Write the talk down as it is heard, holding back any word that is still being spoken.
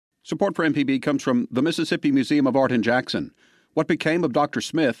Support for MPB comes from the Mississippi Museum of Art in Jackson. What Became of Dr.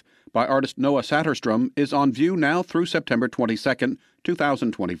 Smith by artist Noah Satterstrom is on view now through September 22,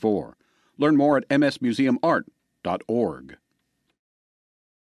 2024. Learn more at msmuseumart.org.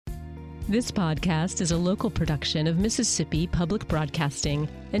 This podcast is a local production of Mississippi Public Broadcasting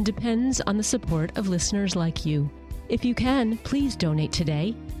and depends on the support of listeners like you. If you can, please donate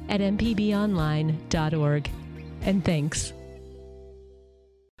today at mpbonline.org. And thanks.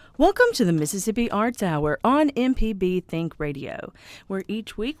 Welcome to the Mississippi Arts Hour on MPB Think Radio, where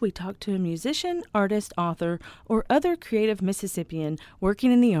each week we talk to a musician, artist, author, or other creative Mississippian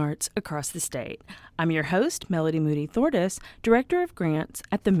working in the arts across the state. I'm your host, Melody Moody Thordis, Director of Grants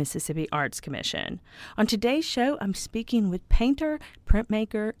at the Mississippi Arts Commission. On today's show, I'm speaking with painter,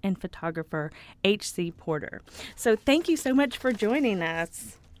 printmaker, and photographer H.C. Porter. So thank you so much for joining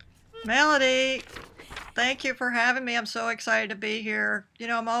us. Melody, thank you for having me. I'm so excited to be here. You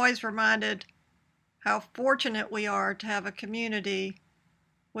know, I'm always reminded how fortunate we are to have a community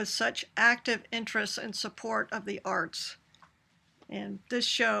with such active interest and support of the arts. And this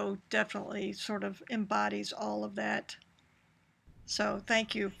show definitely sort of embodies all of that. So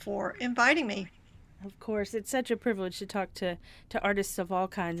thank you for inviting me. Of course, it's such a privilege to talk to artists of all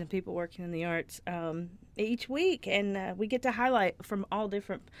kinds and people working in the arts each week, and we get to highlight from all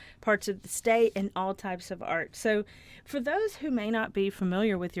different parts of the state and all types of art. So for those who may not be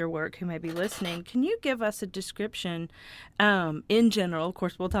familiar with your work, who may be listening, can you give us a description in general, of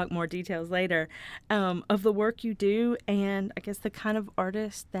course we'll talk more details later, of the work you do and I guess the kind of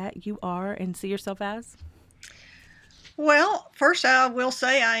artist that you are and see yourself as? Well, first I will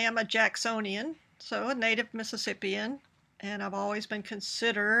say I am a Jacksonian, so a native Mississippian, and I've always been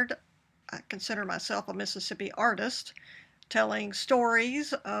I consider myself a Mississippi artist, telling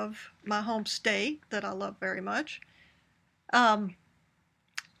stories of my home state that I love very much. I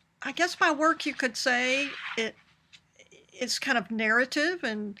guess my work, you could say, it's kind of narrative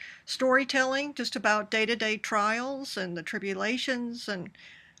and storytelling, just about day-to-day trials and the tribulations, and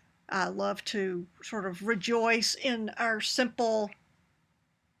I love to sort of rejoice in our simple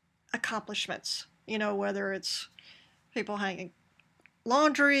accomplishments, you know, whether it's people hanging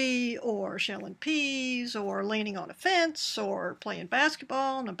laundry or shelling peas or leaning on a fence or playing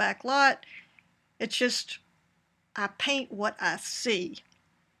basketball in a back lot. It's just, I paint what I see.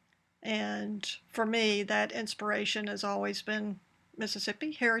 And for me, that inspiration has always been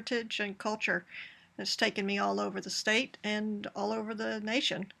Mississippi heritage and culture. It's taken me all over the state and all over the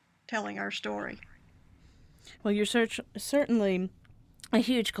nation telling our story. Well, you're certainly a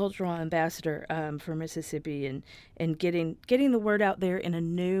huge cultural ambassador for Mississippi and getting the word out there in a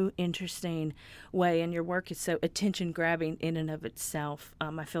new, interesting way. And your work is so attention-grabbing in and of itself.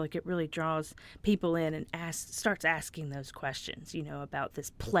 I feel like it really draws people in and starts asking those questions, you know, about this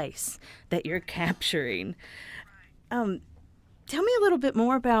place that you're capturing. Tell me a little bit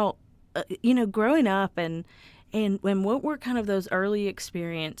more about, growing up and what were kind of those early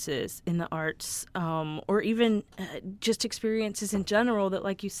experiences in the arts, or even just experiences in general that,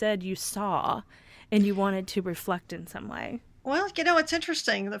 like you said, you saw and you wanted to reflect in some way? Well, you know, it's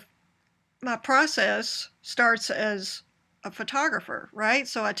interesting. My process starts as a photographer, right?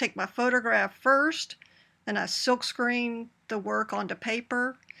 So I take my photograph first, and I silkscreen the work onto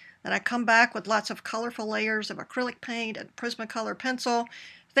paper. And I come back with lots of colorful layers of acrylic paint and Prismacolor pencil.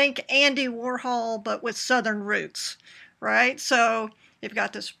 Think Andy Warhol, but with Southern roots, right? So you've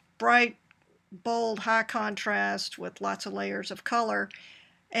got this bright, bold, high contrast with lots of layers of color.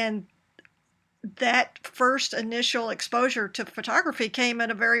 And that first initial exposure to photography came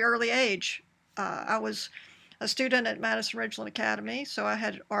at a very early age. I was a student at Madison Ridgeland Academy, so I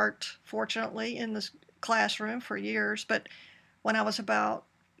had art, fortunately, in the classroom for years. But when I was about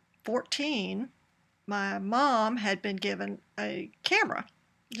 14, my mom had been given a camera,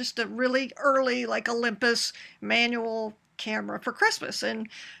 just a really early, like Olympus manual camera for Christmas. And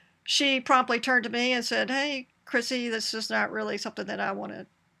she promptly turned to me and said, "Hey, Chrissy, this is not really something that I want to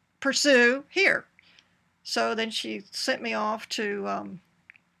pursue here." So then she sent me off to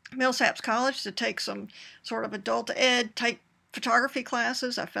Millsaps College to take some sort of adult ed type photography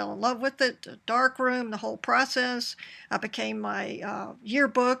classes. I fell in love with it, the darkroom, the whole process. I became my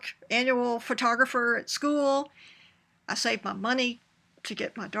yearbook annual photographer at school. I saved my money to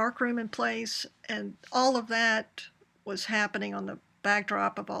get my darkroom in place, and all of that was happening on the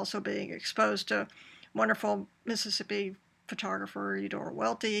backdrop of also being exposed to wonderful Mississippi photographer Eudora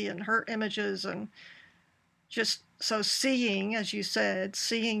Welty and her images, and just so seeing, as you said,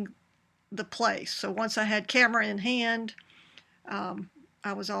 seeing the place. So once I had camera in hand,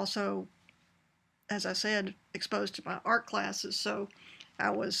 I was also, as I said, exposed to my art classes. So I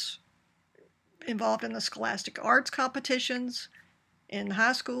was involved in the scholastic arts competitions in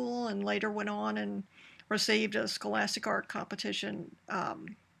high school, and later went on and received a scholastic art competition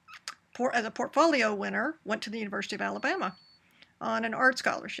as a portfolio winner, went to the University of Alabama on an art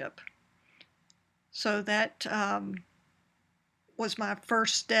scholarship. So that was my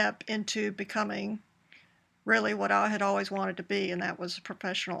first step into becoming really what I had always wanted to be, and that was a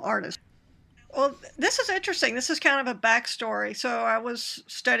professional artist. Well, this is interesting. This is kind of a backstory. So I was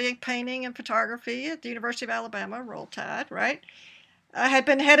studying painting and photography at the University of Alabama, Roll Tide, right? I had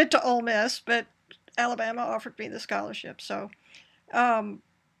been headed to Ole Miss, but Alabama offered me the scholarship. So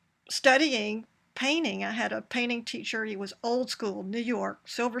studying painting, I had a painting teacher. He was old school, New York,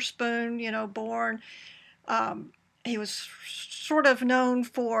 silver spoon, born. He was sort of known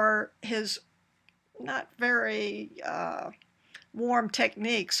for his not very warm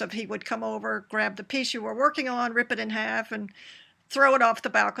techniques of he would come over, grab the piece you were working on, rip it in half, and throw it off the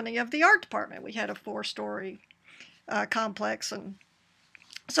balcony of the art department. We had a 4-story complex, and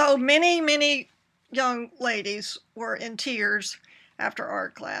so many young ladies were in tears after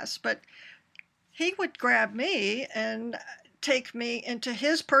art class. But he would grab me and take me into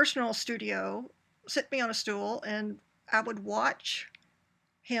his personal studio, sit me on a stool, and I would watch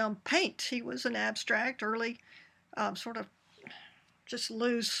him paint. He was an abstract, early, sort of just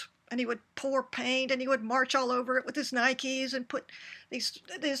loose, and he would pour paint and he would march all over it with his Nikes and put this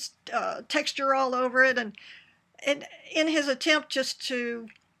texture all over it, and in his attempt just to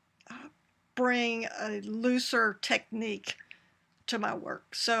bring a looser technique to my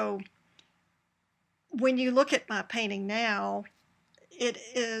work. So when you look at my painting now,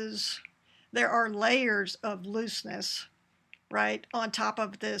 there are layers of looseness, right, on top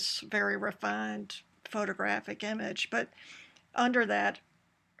of this very refined photographic image. But under that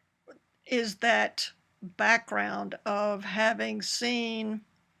is that background of having seen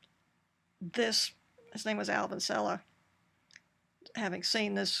this, his name was Alvin Sella, having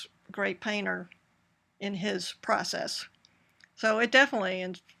seen this great painter in his process. So it definitely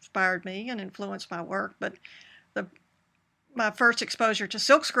inspired me and influenced my work. But my first exposure to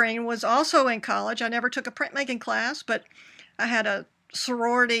silkscreen was also in college. I never took a printmaking class, but I had a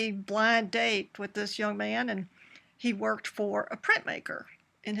sorority blind date with this young man, and he worked for a printmaker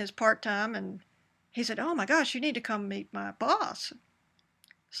in his part-time, and he said, "Oh my gosh, you need to come meet my boss."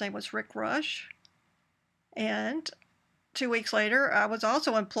 His name was Rick Rush. And 2 weeks later, I was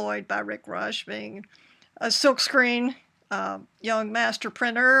also employed by Rick Rush, being a silkscreen young master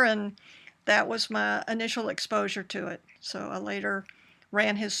printer, and that was my initial exposure to it. So I later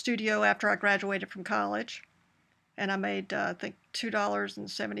ran his studio after I graduated from college, and I made, I think,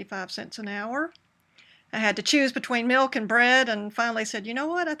 $2.75 an hour. I had to choose between milk and bread, and finally said, you know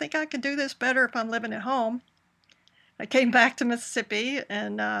what, I think I can do this better if I'm living at home. I came back to Mississippi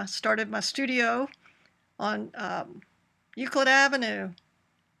and started my studio on Euclid Avenue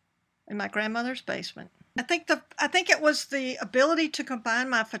in my grandmother's basement. I think it was the ability to combine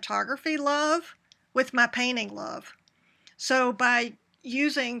my photography love with my painting love. So by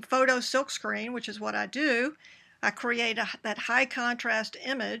using photo silkscreen, which is what I do, I create that high contrast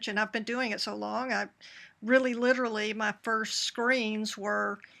image, and I've been doing it so long. I really, literally, my first screens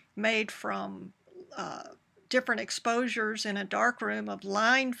were made from different exposures in a darkroom of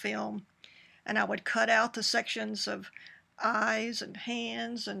line film, and I would cut out the sections of eyes and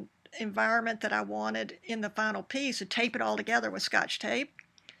hands and environment that I wanted in the final piece and tape it all together with Scotch tape.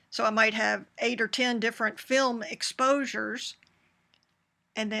 So I might have 8 or 10 different film exposures,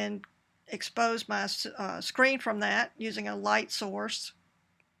 and then expose my screen from that using a light source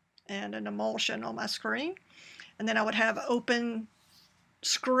and an emulsion on my screen. And then I would have open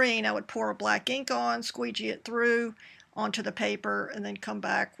screen. I would pour a black ink on, squeegee it through onto the paper, and then come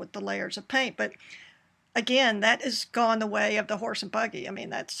back with the layers of paint. But again, that has gone the way of the horse and buggy. I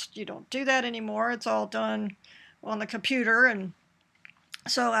mean, you don't do that anymore. It's all done on the computer, and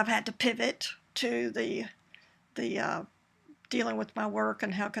so I've had to pivot to the dealing with my work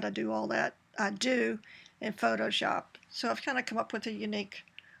and how could I do all that I do in Photoshop. So I've kind of come up with a unique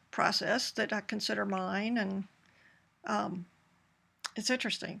process that I consider mine, and it's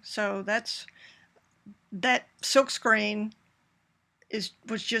interesting. So that silkscreen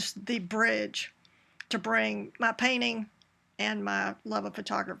was just the bridge to bring my painting and my love of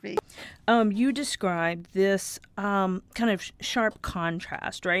photography. You described this kind of sharp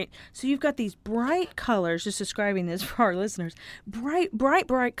contrast, right? So you've got these bright colors, just describing this for our listeners,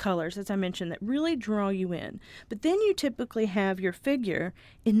 bright colors, as I mentioned, that really draw you in. But then you typically have your figure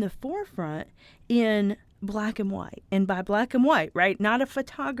in the forefront in black and white. And by black and white, right? Not a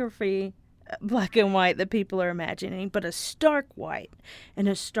photography black and white that people are imagining, but a stark white and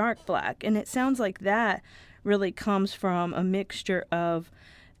a stark black. And it sounds like that really comes from a mixture of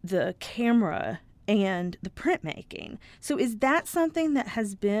the camera and the printmaking. So is that something that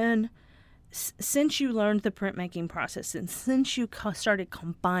has been, since you learned the printmaking process and since you started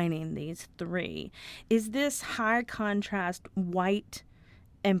combining these three, is this high contrast white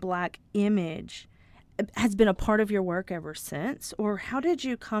and black image has been a part of your work ever since? Or how did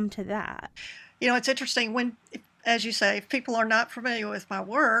you come to that? It's interesting when, as you say, if people are not familiar with my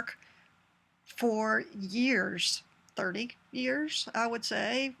work, for years, 30 years, I would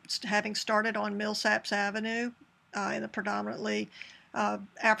say, having started on Millsaps Avenue in the predominantly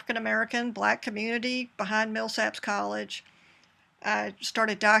African-American black community behind Millsaps College, I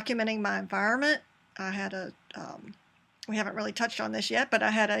started documenting my environment. I had we haven't really touched on this yet, but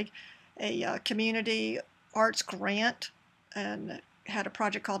I had a community arts grant and had a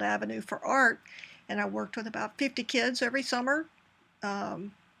project called Avenue for Art, and I worked with about 50 kids every summer,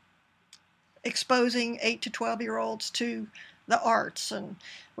 exposing 8 to 12-year-olds to the arts, and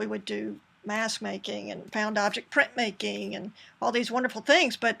we would do mask making and found object printmaking and all these wonderful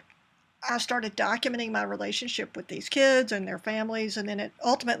things. But I started documenting my relationship with these kids and their families, and then it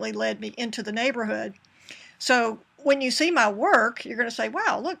ultimately led me into the neighborhood. So when you see my work, you're going to say,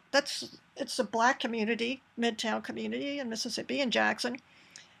 wow, look, it's a black community, Midtown community in Mississippi, in Jackson.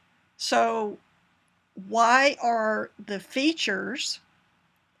 So why are the features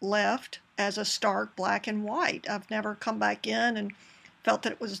left as a stark black and white? I've never come back in and felt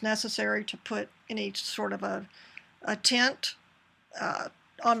that it was necessary to put any sort of a tint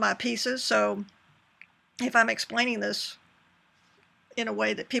on my pieces. So if I'm explaining this in a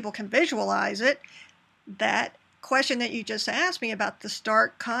way that people can visualize it, that question that you just asked me about the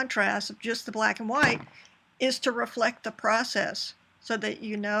stark contrast of just the black and white is to reflect the process so that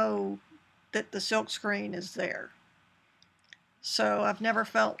you know that the silk screen is there. So I've never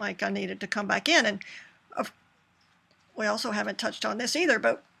felt like I needed to come back in. And we also haven't touched on this either,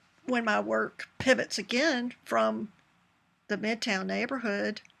 but when my work pivots again from the Midtown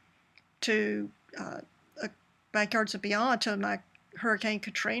neighborhood to Backyards and Beyond, to my Hurricane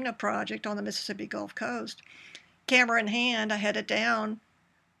Katrina project on the Mississippi Gulf Coast, camera in hand, I headed down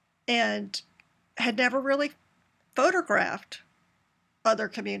and had never really photographed other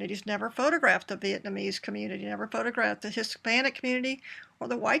communities, never photographed the Vietnamese community, never photographed the Hispanic community or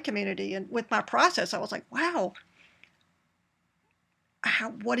the white community. And with my process, I was like, wow,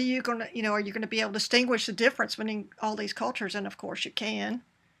 what are you going to, are you going to be able to distinguish the difference between all these cultures? And of course you can.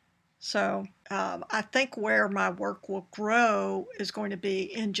 So I think where my work will grow is going to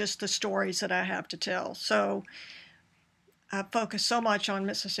be in just the stories that I have to tell. So I focus so much on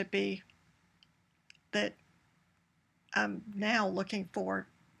Mississippi that I'm now looking for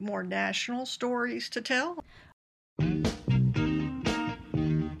more national stories to tell.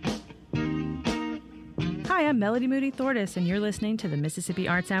 Hi, I'm Melody Moody Thortis, and you're listening to the Mississippi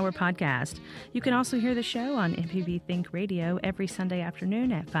Arts Hour podcast. You can also hear the show on MPB Think Radio every Sunday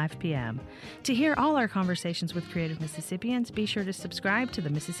afternoon at 5 p.m. To hear all our conversations with creative Mississippians, be sure to subscribe to the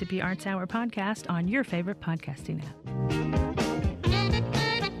Mississippi Arts Hour podcast on your favorite podcasting app.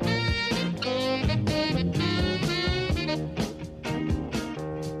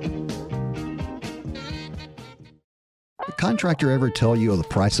 Contractor ever tell you the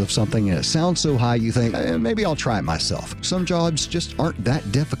price of something and it sounds so high you think, maybe I'll try it myself. Some jobs just aren't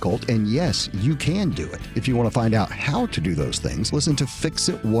that difficult, and yes, you can do it. If you want to find out how to do those things, listen to Fix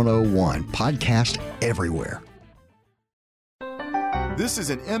It 101, podcast everywhere. This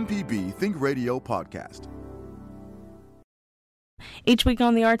is an MPB Think Radio podcast. Each week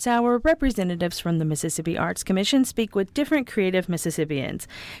on the Arts Hour, representatives from the Mississippi Arts Commission speak with different creative Mississippians.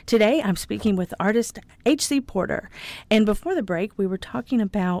 Today, I'm speaking with artist H.C. Porter. And before the break, we were talking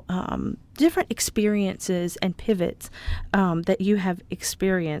about different experiences and pivots that you have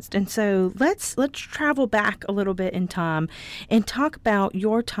experienced. And so let's travel back a little bit in time and talk about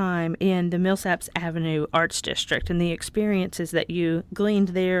your time in the Millsaps Avenue Arts District and the experiences that you gleaned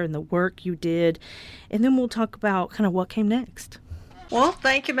there and the work you did. And then we'll talk about kind of what came next. Well,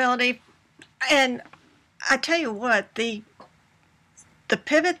 thank you, Melody. And I tell you what, the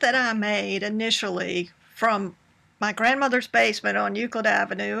pivot that I made initially from my grandmother's basement on Euclid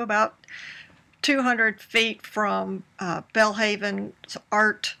Avenue, about 200 feet from Belhaven's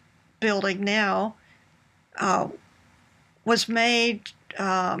art building now, was made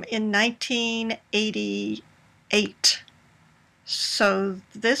in 1988. So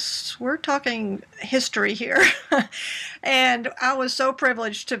we're talking history here. And I was so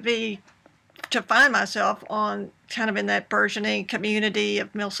privileged to be to find myself on kind of in that burgeoning community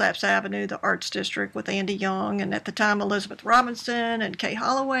of Millsaps Avenue, the Arts District, with Andy Young, and at the time Elizabeth Robinson and Kay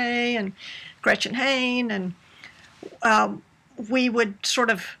Holloway and Gretchen Hain, and we would sort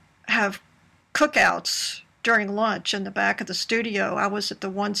of have cookouts during lunch in the back of the studio. I was at the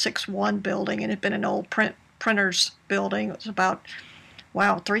 161 building, and it had been an old printer's building. It was about,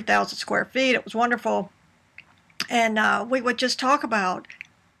 3,000 square feet. It was wonderful. And we would just talk about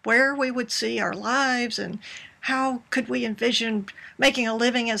where we would see our lives and how could we envision making a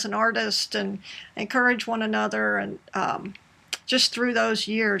living as an artist and encourage one another. And just through those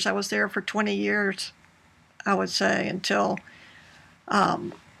years, I was there for 20 years, I would say, until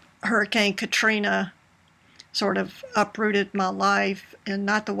Hurricane Katrina sort of uprooted my life in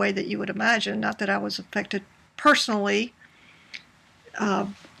not the way that you would imagine, not that I was affected personally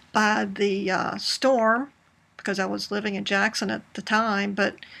by the storm, because I was living in Jackson at the time,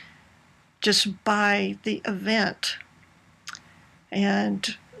 but just by the event.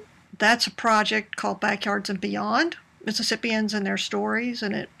 And that's a project called Backyards and Beyond, Mississippians and Their Stories,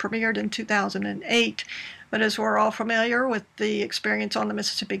 and it premiered in 2008. But as we're all familiar with the experience on the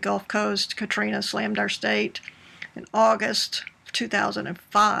Mississippi Gulf Coast, Katrina slammed our state in August of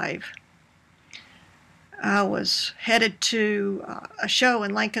 2005. I was headed to a show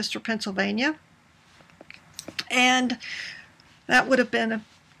in Lancaster, Pennsylvania, and that would have been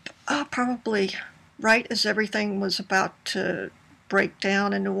probably right as everything was about to break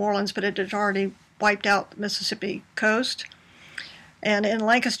down in New Orleans, but it had already wiped out the Mississippi coast. And in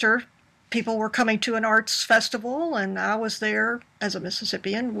Lancaster, people were coming to an arts festival, and I was there as a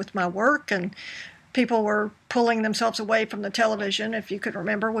Mississippian with my work, and people were pulling themselves away from the television. If you could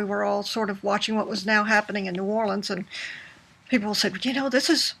remember, we were all sort of watching what was now happening in New Orleans, and people said, this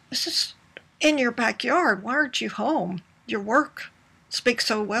is in your backyard. Why aren't you home? Your work speaks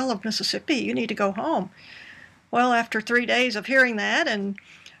so well of Mississippi. You need to go home. Well, after 3 days of hearing that, and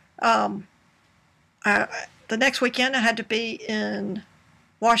the next weekend I had to be in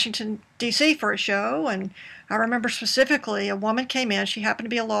Washington, D.C. for a show, and I remember specifically a woman came in. She happened to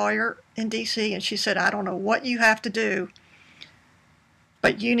be a lawyer in D.C., and she said, I don't know what you have to do,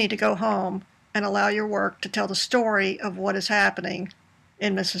 but you need to go home and allow your work to tell the story of what is happening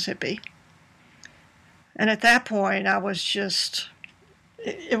in Mississippi. And at that point, I was just,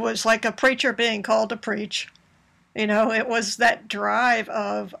 it was like a preacher being called to preach. It was that drive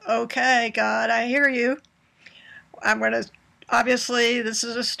of, okay, God, I hear you. Obviously, this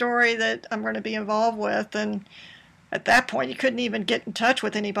is a story that I'm going to be involved with. And at that point, you couldn't even get in touch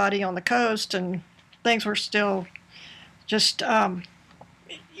with anybody on the coast, and things were still just, in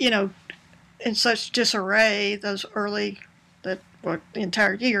such disarray the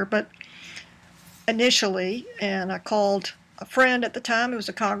entire year. But initially, and I called a friend at the time who was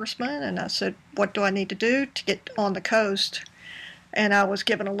a congressman, and I said, what do I need to do to get on the coast? And I was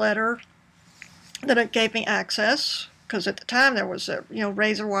given a letter that it gave me access, because at the time there was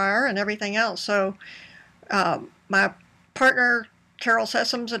razor wire and everything else. So my partner Carol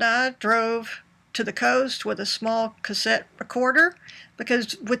Sessoms and I drove to the coast with a small cassette recorder,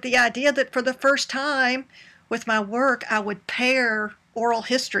 because with the idea that for the first time with my work I would pair oral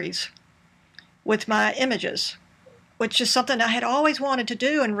histories with my images, which is something I had always wanted to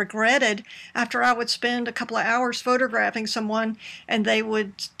do and regretted after I would spend a couple of hours photographing someone and they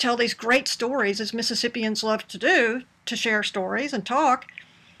would tell these great stories, as Mississippians love to do, to share stories and talk.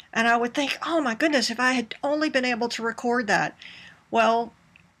 And I would think, oh my goodness, if I had only been able to record that. Well,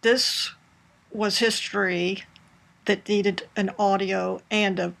 this was history that needed an audio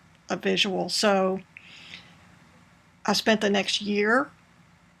and a visual. So I spent the next year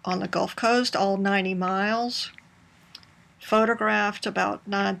on the Gulf Coast, all 90 miles, photographed about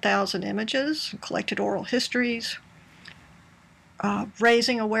 9,000 images, collected oral histories,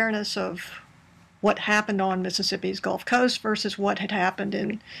 raising awareness of what happened on Mississippi's Gulf Coast versus what had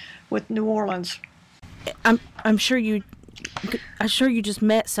happened with New Orleans. I'm sure you just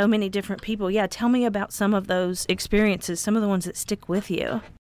met so many different people. Yeah, tell me about some of those experiences, some of the ones that stick with you.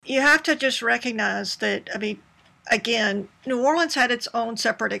 You have to just recognize that, again, New Orleans had its own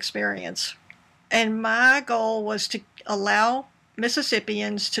separate experience. And my goal was to allow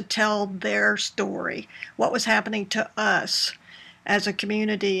Mississippians to tell their story, what was happening to us as a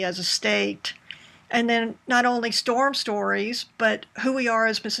community, as a state. And then not only storm stories, but who we are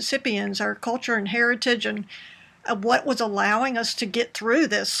as Mississippians, our culture and heritage, and what was allowing us to get through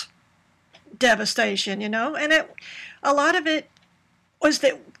this devastation, And a lot of it was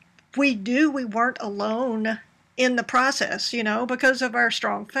that we knew we weren't alone in the process, because of our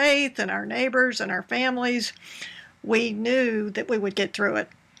strong faith and our neighbors and our families. We knew that we would get through it.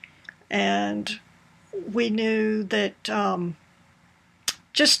 And we knew that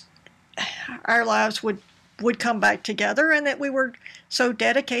just our lives would come back together, and that we were so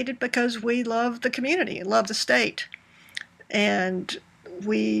dedicated because we love the community and love the state. And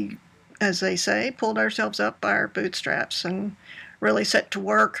we, as they say, pulled ourselves up by our bootstraps and really set to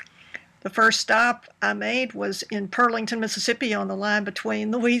work. The first stop I made was in Pearlington, Mississippi, on the line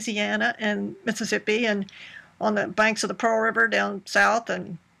between Louisiana and Mississippi, and on the banks of the Pearl River down south.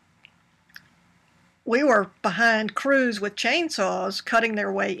 And we were behind crews with chainsaws cutting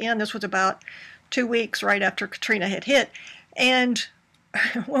their way in. This was about 2 weeks right after Katrina had hit. And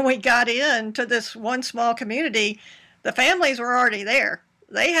when we got into this one small community, the families were already there.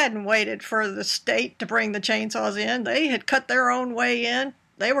 They hadn't waited for the state to bring the chainsaws in. They had cut their own way in.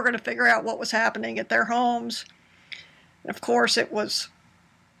 They were going to figure out what was happening at their homes. Of course, it was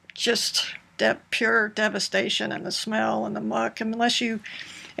just pure devastation, and the smell and the muck. And unless you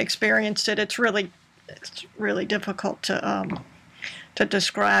experienced it, it's really difficult to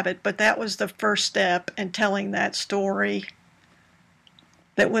describe it. But that was the first step in telling that story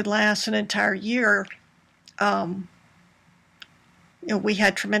that would last an entire year. We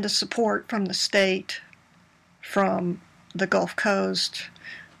had tremendous support from the state, from the Gulf Coast.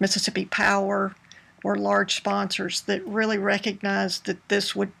 Mississippi Power were large sponsors that really recognized that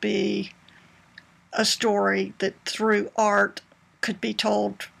this would be a story that through art could be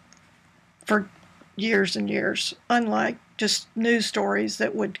told for years and years, unlike just news stories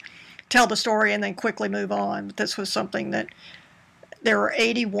that would tell the story and then quickly move on. This was something that there were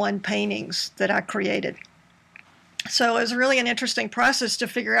 81 paintings that I created. So it was really an interesting process to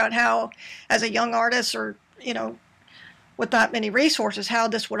figure out how, as a young artist, or, with not many resources, how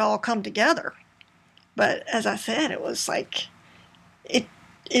this would all come together. But as I said, it was like,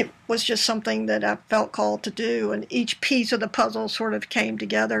 it was just something that I felt called to do, and each piece of the puzzle sort of came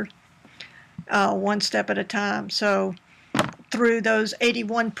together one step at a time. So through those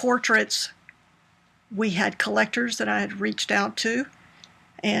 81 portraits, we had collectors that I had reached out to,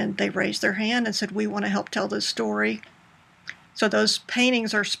 and they raised their hand and said, we want to help tell this story. So those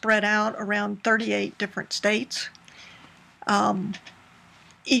paintings are spread out around 38 different states.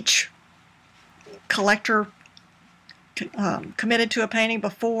 Each collector committed to a painting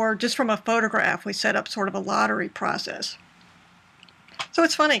before. Just from a photograph, we set up sort of a lottery process. So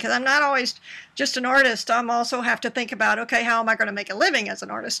it's funny because I'm not always just an artist. I also have to think about, okay, how am I going to make a living as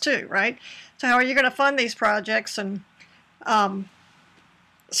an artist too, right? So how are you going to fund these projects? And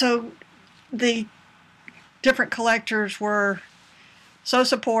so the different collectors were so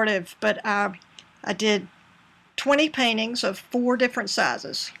supportive, but I did 20 paintings of 4 different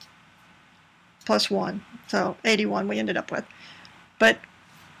sizes, plus 1, so 81 we ended up with. But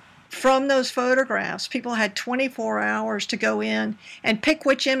from those photographs, people had 24 hours to go in and pick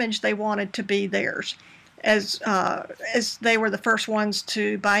which image they wanted to be theirs. As they were the first ones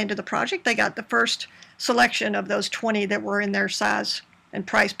to buy into the project, they got the first selection of those 20 that were in their size and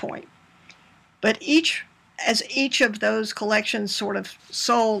price point. But as each of those collections sort of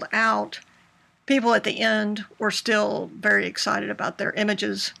sold out, people at the end were still very excited about their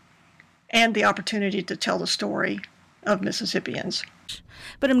images and the opportunity to tell the story of Mississippians.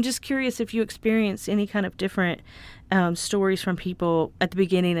 But I'm just curious if you experienced any kind of different stories from people at the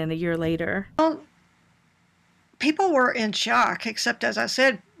beginning and a year later. Well, people were in shock, except, as I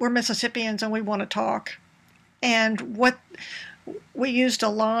said, we're Mississippians and we want to talk. And what we used a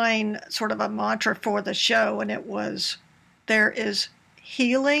line, sort of a mantra for the show, and it was, there is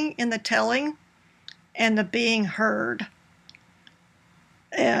healing in the telling and the being heard.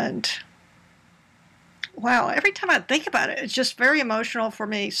 And wow, every time I think about it, it's just very emotional for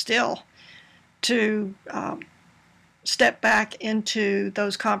me still to step back into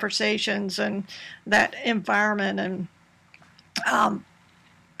those conversations and that environment. And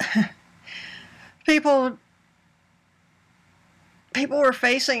people were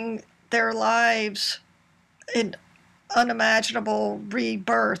facing their lives in unimaginable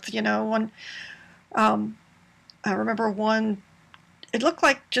rebirth, When I remember one, it looked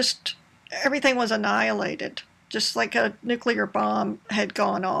like just everything was annihilated, just like a nuclear bomb had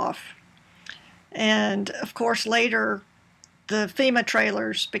gone off. And of course, later, the FEMA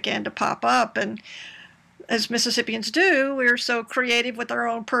trailers began to pop up. And as Mississippians do, we're so creative with our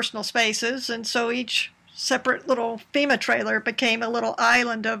own personal spaces. And so each separate little FEMA trailer became a little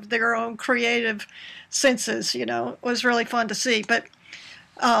island of their own creative senses. It was really fun to see. But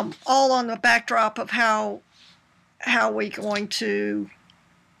all on the backdrop of how we going to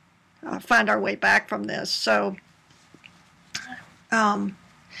find our way back from this. So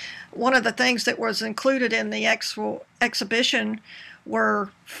one of the things that was included in the exhibition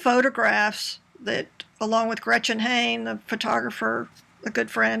were photographs that, along with Gretchen Hain, the photographer, a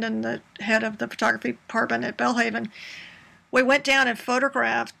good friend and the head of the photography department at Belhaven, we went down and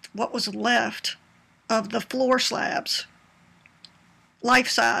photographed what was left of the floor slabs, life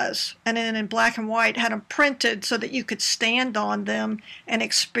size, and then in black and white, had them printed so that you could stand on them and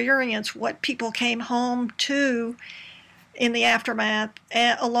experience what people came home to in the aftermath,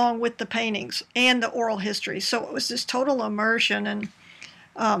 along with the paintings and the oral history. So it was this total immersion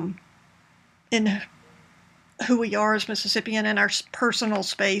in who we are as Mississippian and our personal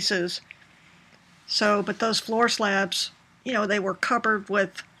spaces. So, but those floor slabs, you know, they were covered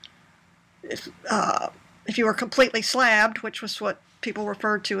with, if you were completely slabbed, which was what people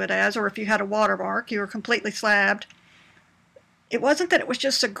referred to it as, or if you had a watermark, you were completely slabbed. It wasn't that it was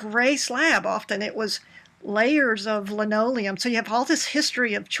just a gray slab. Often it was layers of linoleum. So you have all this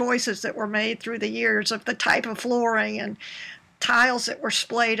history of choices that were made through the years of the type of flooring and tiles that were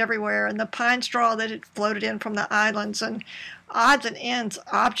splayed everywhere, and the pine straw that had floated in from the islands, and odds and ends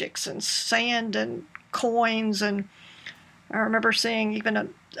objects and sand and coins. And I remember seeing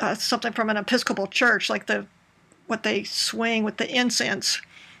even something from an Episcopal church, like what they swing with the incense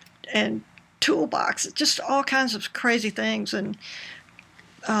and toolbox, just all kinds of crazy things. And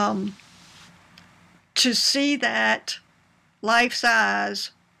to see that life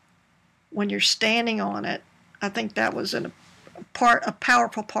size when you're standing on it, I think that was a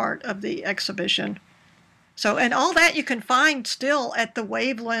powerful part of the exhibition. So, and all that you can find still at the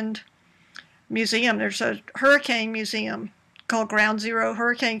Waveland Museum. There's a hurricane museum called Ground Zero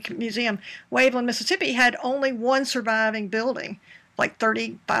Hurricane Museum. Waveland, Mississippi had only one surviving building, like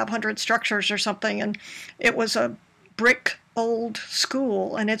 3,500 structures or something, and it was a brick old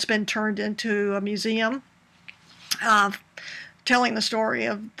school, and it's been turned into a museum telling the story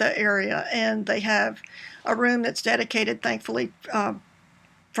of the area. And they have a room that's dedicated, thankfully,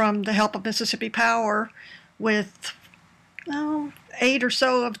 from the help of Mississippi Power, with 8 or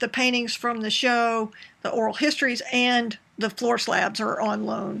so of the paintings from the show, the oral histories, and the floor slabs are on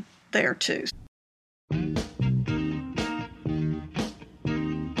loan there too.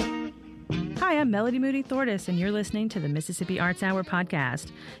 Hi, I'm Melody Moody Thortis, and you're listening to the Mississippi Arts Hour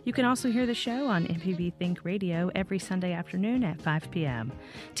podcast. You can also hear the show on MPB Think Radio every Sunday afternoon at 5 p.m.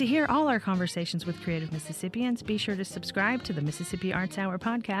 To hear all our conversations with creative Mississippians, be sure to subscribe to the Mississippi Arts Hour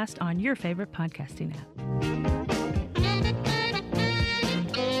podcast on your favorite podcasting app.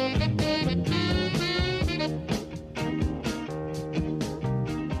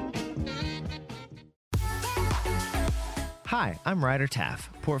 Hi, I'm Ryder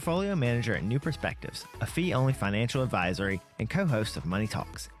Taff, Portfolio Manager at New Perspectives, a fee-only financial advisory and co-host of Money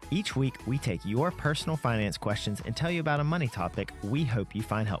Talks. Each week, we take your personal finance questions and tell you about a money topic we hope you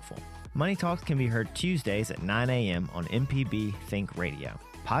find helpful. Money Talks can be heard Tuesdays at 9 a.m. on MPB Think Radio.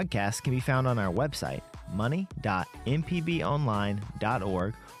 Podcasts can be found on our website,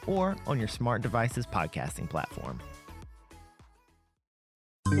 money.mpbonline.org, or on your smart device's podcasting platform.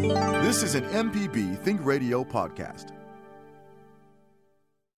 This is an MPB Think Radio podcast.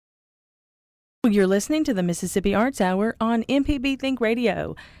 You're listening to the Mississippi Arts Hour on MPB Think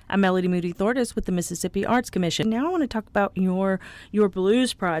Radio. I'm Melody Moody Thortis with the Mississippi Arts Commission. Now I want to talk about your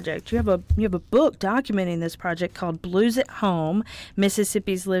blues project. You have a book documenting this project called Blues at Home: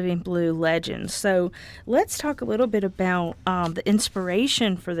 Mississippi's Living Blue Legends. So let's talk a little bit about the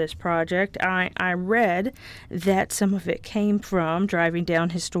inspiration for this project. I read that some of it came from driving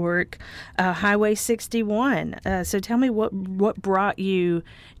down historic Highway 61. So tell me what brought you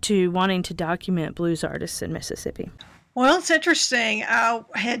to wanting to document blues artists in Mississippi. Well, it's interesting. I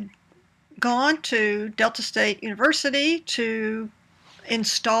had gone to Delta State University to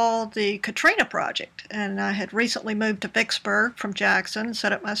install the Katrina project, and I had recently moved to Vicksburg from Jackson and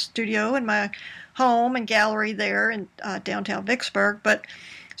set up my studio and my home and gallery there in downtown Vicksburg. But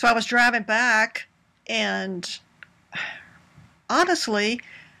so I was driving back, and honestly,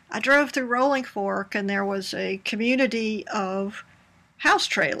 I drove through Rolling Fork, and there was a community of house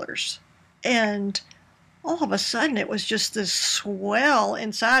trailers, and all of a sudden it was just this swell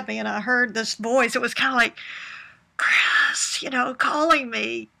inside me, and I heard this voice. It was kind of like, Chris, calling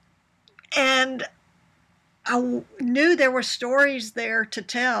me, and I knew there were stories there to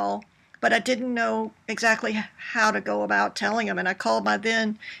tell, but I didn't know exactly how to go about telling them. And I called my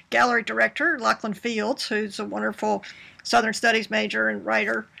then gallery director, Lachlan Fields, who's a wonderful Southern Studies major and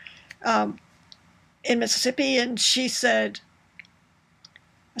writer in Mississippi, and I said,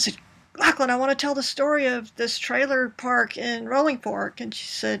 Lachlan, I want to tell the story of this trailer park in Rolling Fork. And she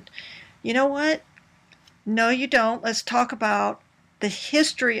said, you know what? No, you don't. Let's talk about the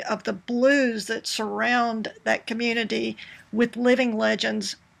history of the blues that surround that community with living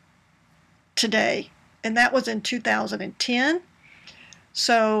legends today. And that was in 2010.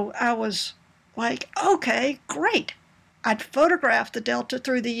 So I was like, okay, great. I'd photographed the Delta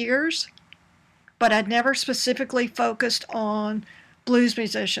through the years, but I'd never specifically focused on blues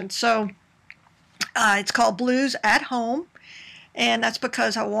musicians. So it's called Blues at Home, and that's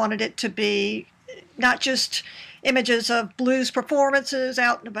because I wanted it to be not just images of blues performances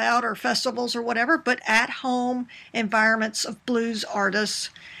out and about or festivals or whatever, but at-home environments of blues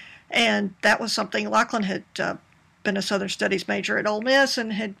artists. And that was something Lachlan had been a Southern Studies major at Ole Miss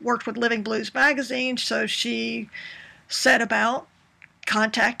and had worked with Living Blues magazine, so she set about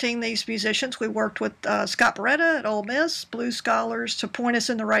contacting these musicians. We worked with Scott Beretta at Ole Miss, blues scholars, to point us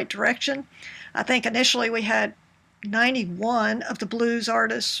in the right direction. I think initially we had 91 of the blues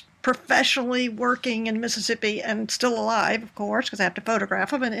artists professionally working in Mississippi and still alive, of course, because I have to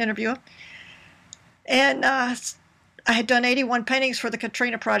photograph them and interview them. And I had done 81 paintings for the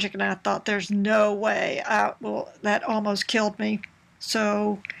Katrina Project, and I thought, there's no way. That almost killed me.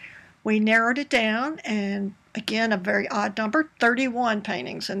 So we narrowed it down, and again, a very odd number, 31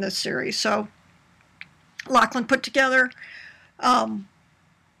 paintings in this series. So Lachlan put together,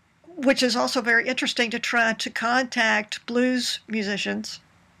 which is also very interesting, to try to contact blues musicians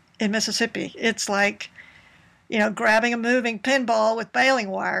in Mississippi. It's like, grabbing a moving pinball with baling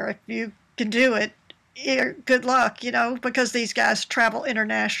wire. If you can do it, good luck, because these guys travel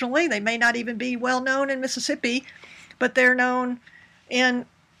internationally. They may not even be well known in Mississippi, but they're known in,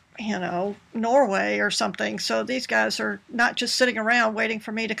 Norway or something. So these guys are not just sitting around waiting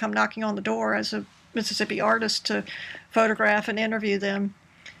for me to come knocking on the door as a Mississippi artist to photograph and interview them.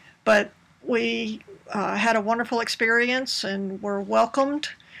 But we had a wonderful experience and were welcomed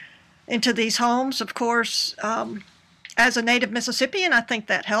into these homes. Of course, as a native Mississippian, I think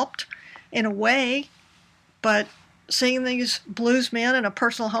that helped in a way. But seeing these blues men in a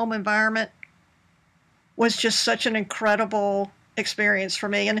personal home environment was just such an incredible experience for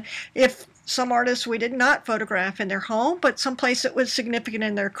me. And if some artists we did not photograph in their home, but someplace that was significant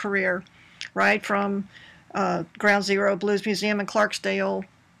in their career, right, from Ground Zero Blues Museum in Clarksdale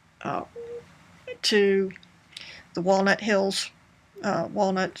to the Walnut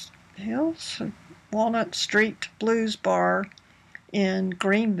Street Blues Bar in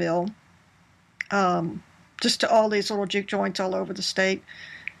Greenville, just to all these little juke joints all over the state,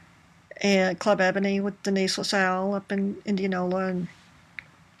 and Club Ebony with Denise LaSalle up in Indianola,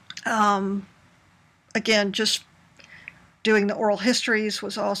 and again, just doing the oral histories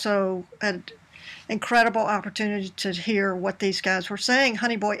was also an incredible opportunity to hear what these guys were saying.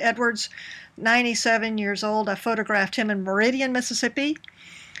 Honey Boy Edwards, 97 years old. I photographed him in Meridian, Mississippi,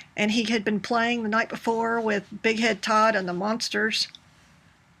 and he had been playing the night before with Big Head Todd and the Monsters.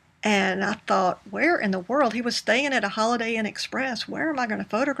 And I thought, where in the world? He was staying at a Holiday Inn Express. Where am I going to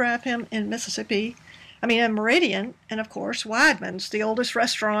photograph him in Mississippi? In Meridian, and of course, Weidman's, the oldest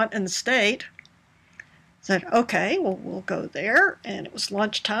restaurant in the state. Said, okay, well, we'll go there. And it was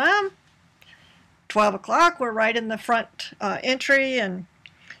lunchtime, 12 o'clock. We're right in the front entry, and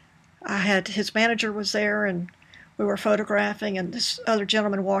his manager was there, and we were photographing, and this other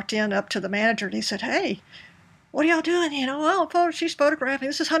gentleman walked in up to the manager, and he said, hey, what are y'all doing? She's photographing.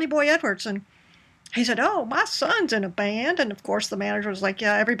 This is Honey Boy Edwards. And he said, oh, my son's in a band. And of course, the manager was like,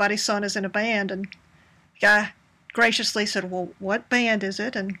 yeah, everybody's son is in a band. And the guy graciously said, well, what band is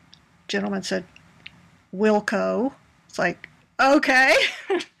it? And the gentleman said, Wilco. It's like, okay,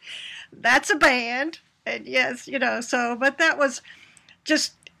 that's a band. And yes, but that was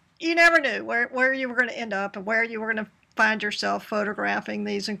just, you never knew where you were going to end up and where you were going to find yourself photographing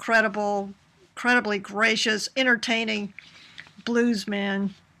these incredibly gracious, entertaining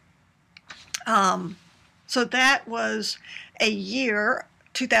bluesmen. So that was a year,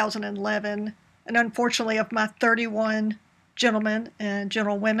 2011, and unfortunately of my 31 gentlemen and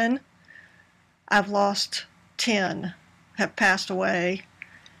gentlewomen, I've lost 10, have passed away.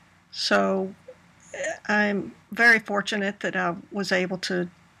 So I'm very fortunate that I was able to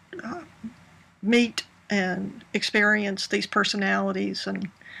meet and experience these personalities, and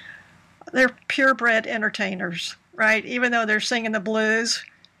they're purebred entertainers, right? Even though they're singing the blues,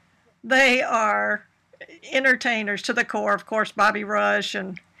 they are entertainers to the core. Of course, Bobby Rush,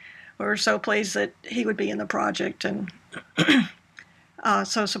 and we were so pleased that he would be in the project, and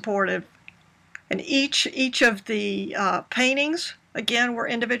so supportive. And each of the paintings, again, were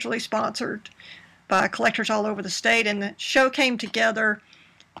individually sponsored by collectors all over the state, and the show came together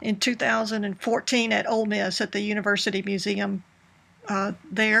in 2014 at Ole Miss at the University Museum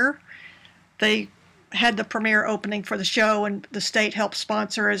there. They had the premiere opening for the show, and the state helped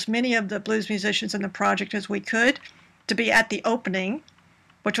sponsor as many of the blues musicians in the project as we could to be at the opening,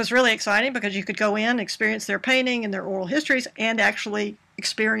 which was really exciting because you could go in, experience their painting and their oral histories, and actually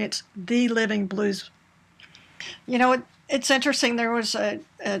experience the living blues. You know, it's interesting. There was a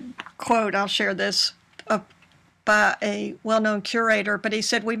quote, I'll share this, by a well-known curator, but he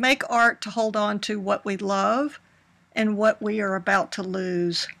said, "We make art to hold on to what we love and what we are about to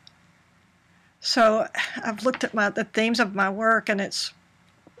lose." So I've looked at the themes of my work, and it's,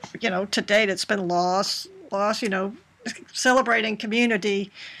 to date it's been loss, celebrating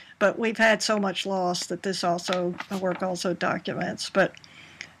community, but we've had so much loss that the work also documents. But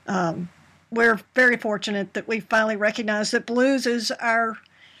we're very fortunate that we finally recognize that blues is our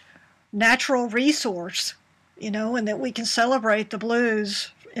natural resource, and that we can celebrate the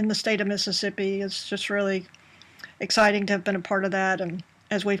blues in the state of Mississippi. It's just really exciting to have been a part of that, and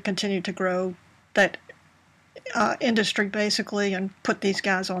as we've continued to grow that industry basically and put these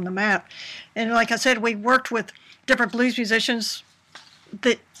guys on the map. And like I said, we worked with different blues musicians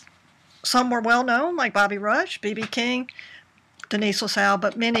that some were well known, like Bobby Rush, B.B. King, Denise LaSalle,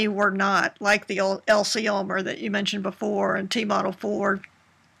 but many were not, like the old Elsie Ulmer that you mentioned before, and T. Model Ford.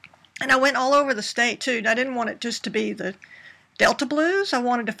 And I went all over the state too. I didn't want it just to be the Delta blues. I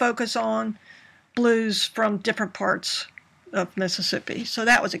wanted to focus on blues from different parts of Mississippi. So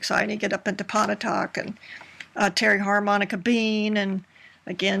that was exciting. Get up into Pontotoc and Terry Harmonica Bean, and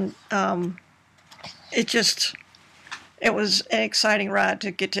again, it was an exciting ride to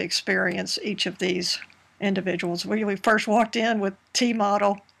get to experience each of these individuals. We first walked in with T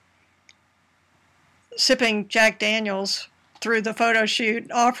Model sipping Jack Daniels through the photo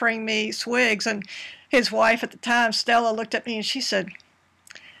shoot, offering me swigs, and his wife at the time, Stella, looked at me and she said,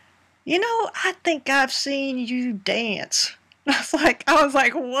 "I think I've seen you dance." I was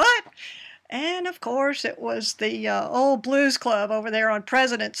like, "What?" And of course, it was the old blues club over there on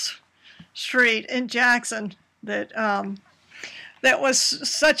President's Street in Jackson that was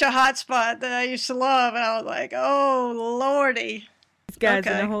such a hot spot that I used to love. And I was like, "Oh, Lordy." These guys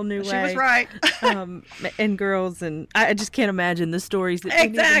in a whole new way. She was right. And girls, and I just can't imagine the stories that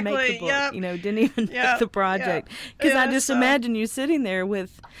didn't even make the book. Yep. Didn't even make the project. Because I just imagine you sitting there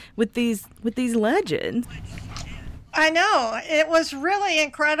with these legends. I know. It was really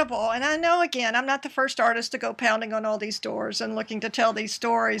incredible. And I know, again, I'm not the first artist to go pounding on all these doors and looking to tell these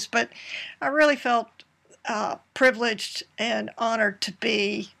stories, but I really felt privileged and honored to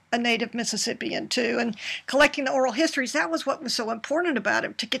be a native Mississippian too, and collecting the oral histories. That was what was so important about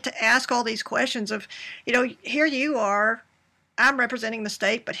it, to get to ask all these questions of, here you are, I'm representing the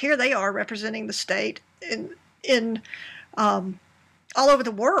state, but here they are representing the state in all over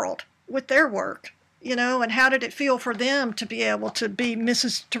the world with their work, and how did it feel for them to be able to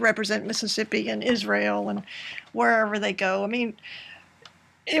to represent Mississippi in Israel and wherever they go. I mean,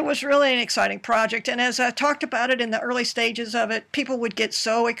 it was really an exciting project, and as I talked about it in the early stages of it, people would get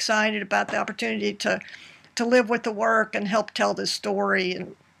so excited about the opportunity to live with the work and help tell this story.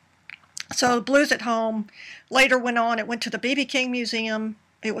 And so Blues at Home later went on. It went to the B.B. King Museum.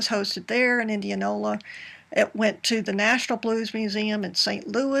 It was hosted there in Indianola. It went to the National Blues Museum in St.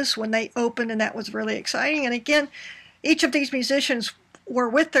 Louis when they opened, and that was really exciting. And again, each of these musicians were,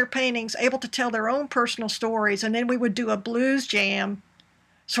 with their paintings, able to tell their own personal stories, and then we would do a blues jam,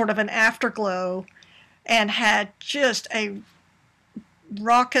 sort of an afterglow, and had just a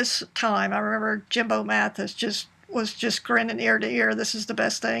raucous time. I remember Jimbo Mathis was just grinning ear to ear. This is the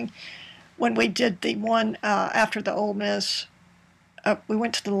best thing. When we did the one after the Ole Miss, we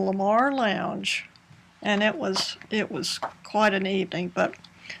went to the Lamar Lounge, and it was quite an evening. But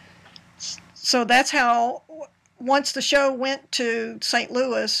so that's how, once the show went to St.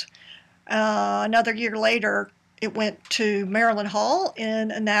 Louis, another year later, it went to Maryland Hall in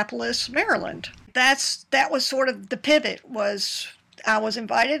Annapolis, Maryland. That was sort of the pivot. I was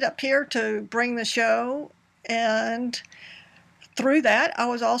invited up here to bring the show, and through that, I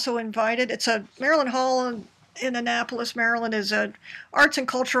was also invited. It's a Maryland Hall in Annapolis, Maryland, is an arts and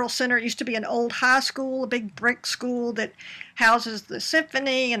cultural center. It used to be an old high school, a big brick school that houses the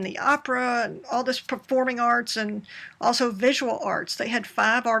symphony and the opera and all this performing arts and also visual arts. They had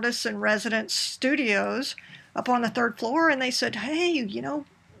 5 artists in residence studios up on the 3rd floor, and they said, "Hey,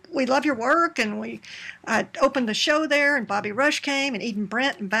 we love your work," and I opened the show there, and Bobby Rush came, and Eden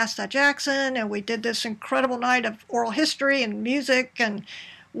Brent and Vasti Jackson, and we did this incredible night of oral history and music, and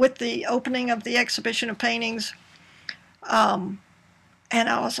with the opening of the exhibition of paintings. And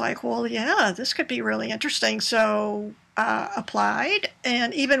I was like, well, yeah, this could be really interesting. So I applied,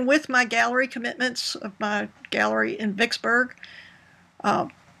 and even with my gallery commitments of my gallery in Vicksburg,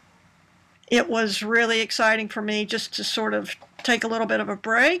 it was really exciting for me just to sort of take a little bit of a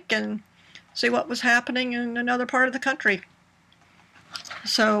break and see what was happening in another part of the country.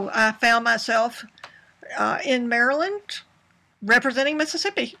 So I found myself in Maryland representing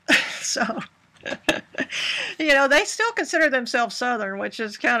Mississippi. So, they still consider themselves Southern, which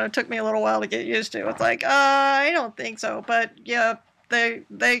is kind of took me a little while to get used to. It's like, I don't think so. But yeah, they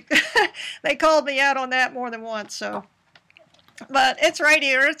they called me out on that more than once. So, but it's right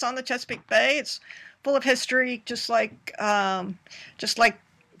here. It's on the Chesapeake Bay. It's full of history, just like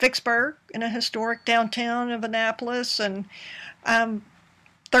Vicksburg, in a historic downtown of Annapolis, and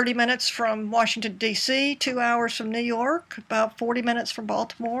 30 minutes from Washington, D.C., 2 hours from New York, about 40 minutes from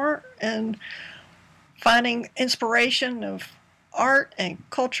Baltimore, and finding inspiration of art and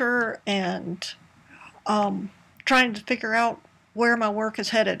culture and trying to figure out where my work is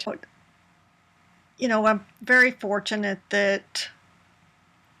headed. I'm very fortunate that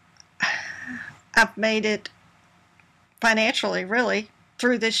I've made it financially, really,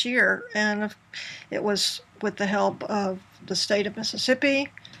 through this year, and it was with the help of the state of Mississippi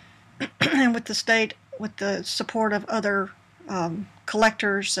and with the support of other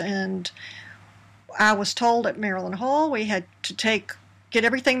collectors. And I was told at Maryland Hall we had to get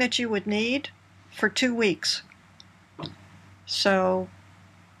everything that you would need for 2 weeks. So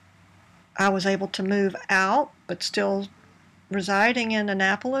I was able to move out, but still residing in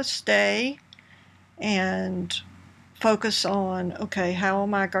Annapolis, stay and focus on, okay, how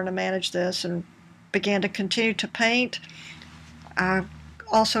am I going to manage this, and began to continue to paint. I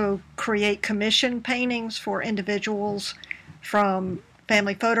also create commission paintings for individuals from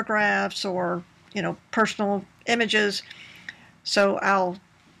family photographs or, personal images. So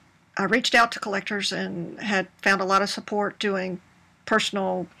I reached out to collectors and had found a lot of support doing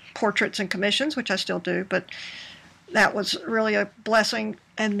personal portraits and commissions, which I still do, but that was really a blessing.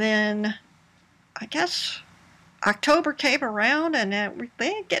 And then I guess October came around and we've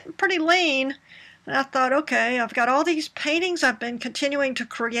been getting pretty lean. And I thought, okay, I've got all these paintings I've been continuing to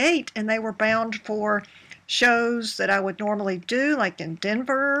create, and they were bound for shows that I would normally do, like in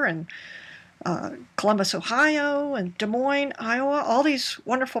Denver and Columbus, Ohio, and Des Moines, Iowa, all these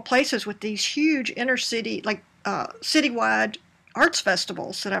wonderful places with these huge inner city, citywide arts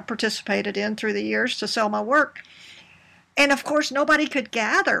festivals that I participated in through the years to sell my work. And of course, nobody could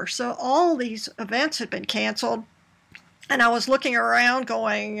gather, so all these events had been canceled. And I was looking around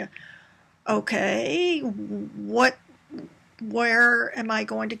going, okay, where am I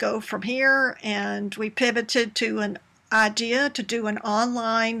going to go from here? And we pivoted to an idea to do an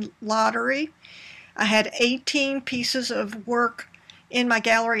online lottery. I had 18 pieces of work in my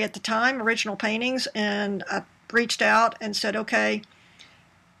gallery at the time, original paintings, and I reached out and said, okay,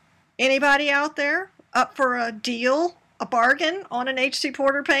 anybody out there up for a deal, a bargain on an H.C.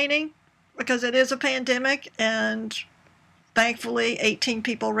 Porter painting? Because it is a pandemic, and thankfully 18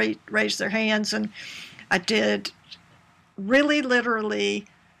 people raised their hands, and I did really literally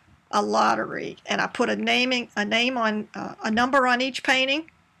a lottery, and I put a number on each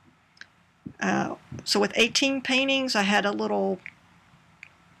painting. So with 18 paintings, I had a little,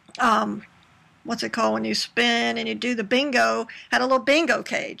 what's it called when you spin and you do the bingo, had a little bingo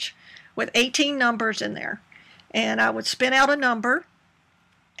cage with 18 numbers in there. And I would spin out a number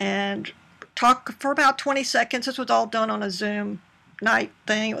and talk for about 20 seconds. This was all done on a Zoom night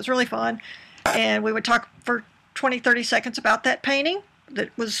thing. It was really fun. And we would talk for 20, 30 seconds about that painting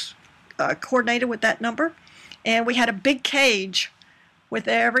that was coordinated with that number. And we had a big cage with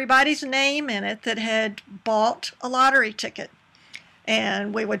everybody's name in it that had bought a lottery ticket.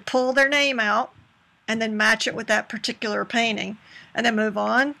 And we would pull their name out and then match it with that particular painting. And then move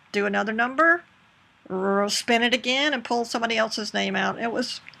on, do another number, spin it again, and pull somebody else's name out. It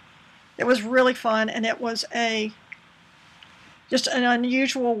was really fun, and it was just an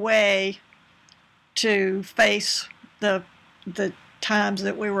unusual way to face the times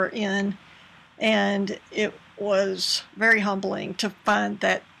that we were in, and it was very humbling to find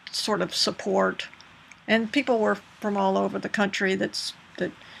that sort of support. And people were from all over the country that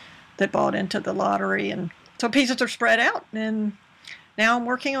bought into the lottery, and so pieces are spread out. And now I'm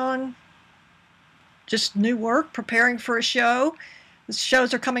working on just new work, preparing for a show. The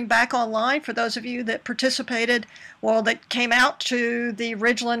shows are coming back online for those of you that participated, that came out to the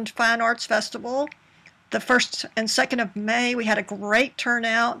Ridgeland Fine Arts Festival the 1st and 2nd of May. We had a great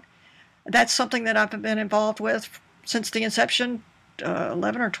turnout. That's something that I've been involved with since the inception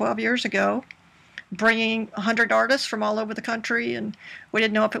 11 or 12 years ago, bringing 100 artists from all over the country, and we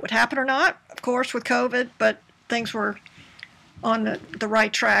didn't know if it would happen or not, of course, with COVID, but things were on the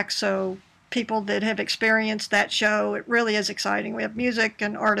right track. So people that have experienced that show, it really is exciting. We have music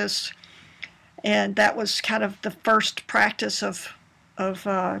and artists And that was kind of the first practice of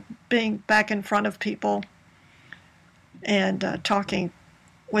being back in front of people and talking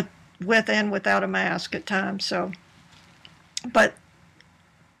with and without a mask at times. So, but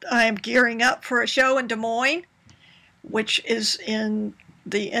I am gearing up for a show in Des Moines, which is in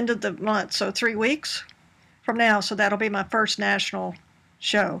the end of the month, so 3 weeks from now. So that'll be my first national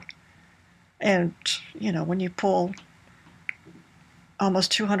show. And, you know, when you pull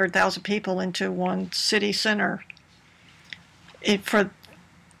almost 200,000 people into one city center in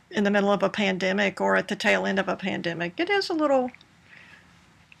the middle of a pandemic or at the tail end of a pandemic, it is a little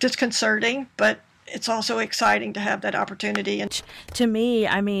disconcerting, but it's also exciting to have that opportunity. And to me,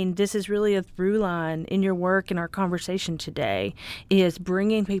 I mean, this is really a through line in your work and our conversation today, is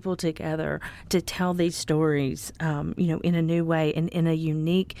bringing people together to tell these stories, in a new way and in a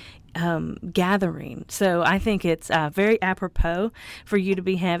unique gathering. So I think it's very apropos for you to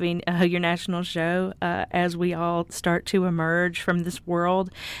be having your national show as we all start to emerge from this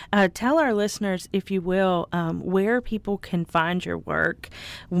world. Tell our listeners, if you will, where people can find your work,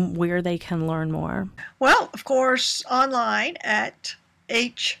 where they can learn more. Well, of course, online at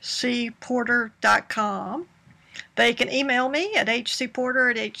hcporter.com. They can email me at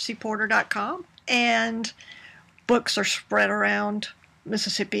hcporter@hcporter.com. And books are spread around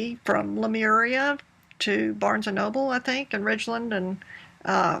Mississippi, from Lemuria to Barnes & Noble, I think, and Ridgeland. And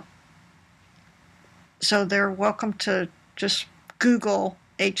so they're welcome to just Google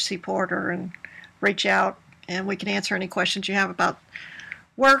H.C. Porter and reach out, and we can answer any questions you have about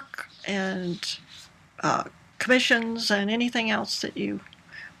work and commissions and anything else that you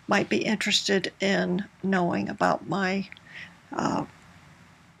might be interested in knowing about my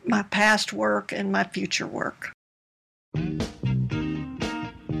past work and my future work.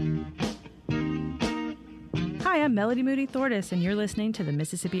 Hi, I'm Melody Moody Thortis, and you're listening to the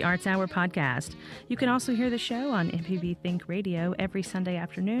Mississippi Arts Hour podcast. You can also hear the show on MPB Think Radio every Sunday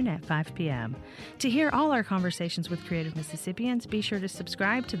afternoon at 5 p.m. To hear all our conversations with creative Mississippians, be sure to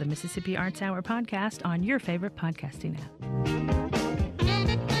subscribe to the Mississippi Arts Hour podcast on your favorite podcasting app.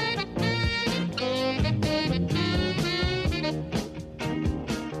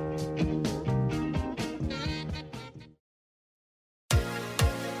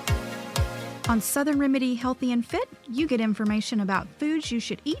 On Southern Remedy Healthy and Fit, you get information about foods you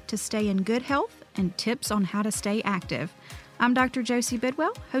should eat to stay in good health and tips on how to stay active. I'm Dr. Josie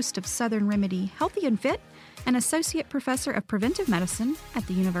Bidwell, host of Southern Remedy Healthy and Fit, and Associate Professor of Preventive Medicine at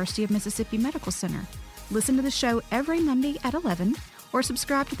the University of Mississippi Medical Center. Listen to the show every Monday at 11 or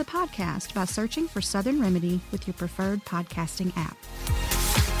subscribe to the podcast by searching for Southern Remedy with your preferred podcasting app.